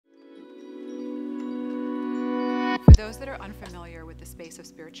those that are unfamiliar with the space of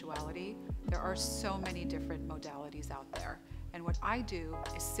spirituality, there are so many different modalities out there. And what I do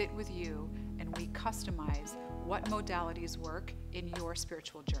is sit with you and we customize what modalities work in your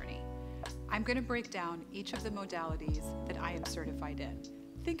spiritual journey. I'm going to break down each of the modalities that I am certified in.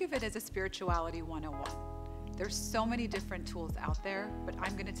 Think of it as a spirituality 101. There's so many different tools out there, but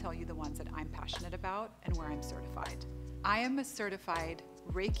I'm going to tell you the ones that I'm passionate about and where I'm certified. I am a certified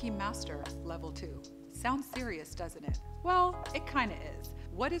Reiki Master Level 2. Sounds serious, doesn't it? Well, it kind of is.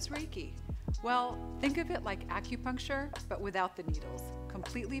 What is Reiki? Well, think of it like acupuncture, but without the needles.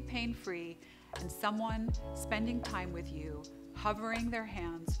 Completely pain-free, and someone spending time with you, hovering their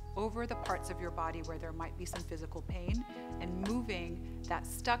hands over the parts of your body where there might be some physical pain, and moving that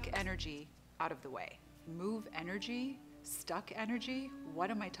stuck energy out of the way. Move energy, stuck energy, what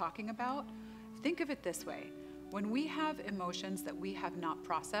am I talking about? Think of it this way. When we have emotions that we have not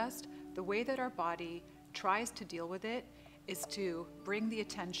processed, the way that our body tries to deal with it is to bring the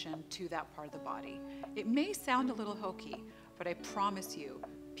attention to that part of the body. It may sound a little hokey, but I promise you,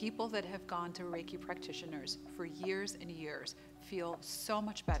 people that have gone to Reiki practitioners for years and years feel so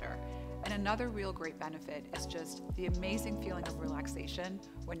much better. And another real great benefit is just the amazing feeling of relaxation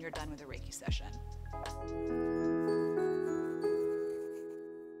when you're done with a Reiki session.